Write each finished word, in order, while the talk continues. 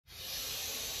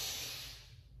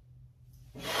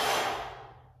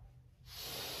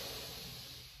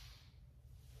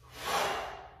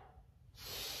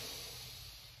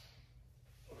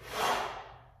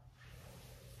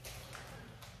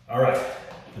All right,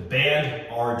 the Band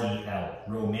RDL,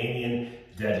 Romanian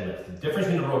deadlift. The difference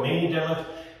between the Romanian deadlift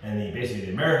and basically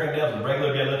the American deadlift, the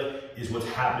regular deadlift, is what's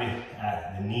happening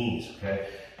at the knees, okay?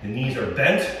 The knees are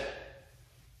bent,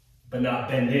 but not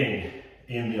bending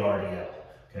in the RDL,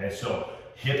 okay? So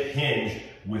hip hinge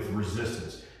with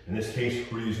resistance. In this case,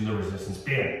 we're using the resistance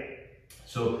band.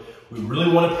 So we really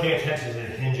want to pay attention to the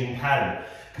hinging pattern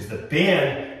because the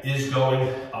band is going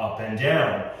up and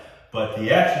down, but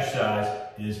the exercise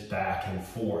is back and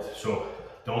forth. So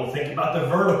don't think about the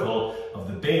vertical of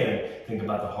the band, think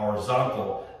about the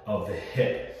horizontal of the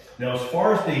hip. Now, as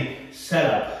far as the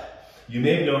setup, you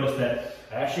may have noticed that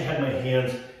I actually had my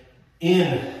hands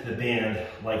in the band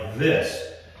like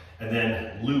this and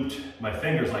then looped my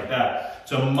fingers like that.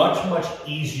 It's a much, much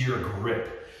easier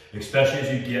grip, especially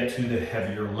as you get to the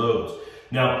heavier loads.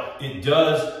 Now, it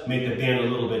does make the band a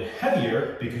little bit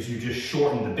heavier because you just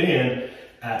shorten the band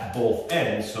at both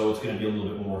ends, so it's going to be a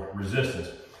little bit more resistance.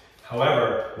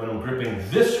 However, when I'm gripping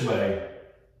this way,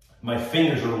 my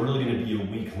fingers are really going to be a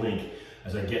weak link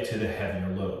as I get to the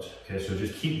heavier loads. Okay, so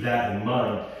just keep that in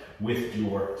mind with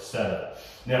your setup.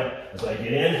 Now, as I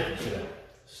get in, I'm just going to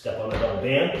step on the double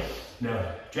band.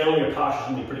 Now, generally your posture's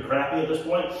going to be pretty crappy at this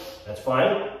point. That's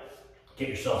fine. Get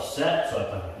yourself set, so I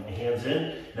put my hands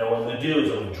in. Now what I'm going to do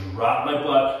is I'm going to drop my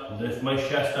butt, lift my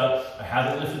chest up. I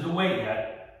haven't lifted the weight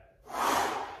yet.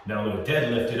 Now I'm going to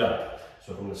deadlift it up.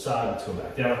 So from the side, let's go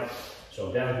back down. So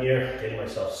I'm down here, getting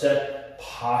myself set,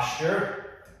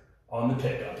 posture on the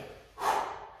pickup.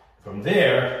 From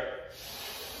there,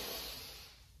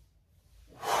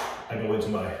 I go into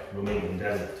my Romanian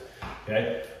deadlift,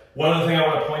 okay? One other thing I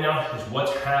want to point out is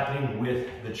what's happening with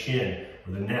the chin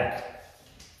or the neck.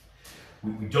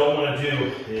 What we don't want to do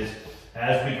is,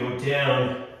 as we go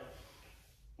down,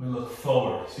 we look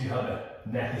forward. See how the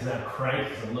neck is now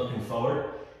cranked as I'm looking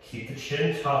forward? Keep the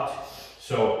chin tucked.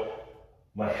 So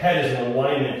my head is in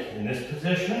alignment in this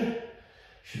position.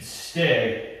 Should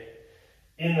stay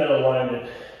in that alignment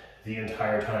the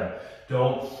entire time.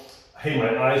 Don't, hey,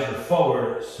 my eyes are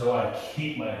forward, so I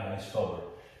keep my eyes forward.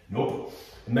 Nope.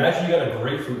 Imagine you got a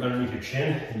grapefruit underneath your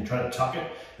chin and you're trying to tuck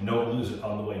it and don't lose it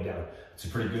on the way down. It's a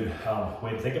pretty good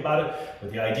way to think about it.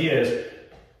 But the idea is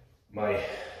my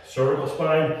cervical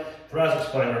spine, thoracic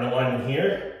spine are in alignment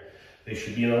here. They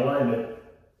should be in alignment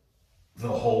the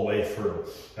whole way through.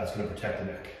 That's going to protect the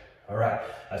neck. All right,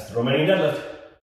 that's the Romanian deadlift.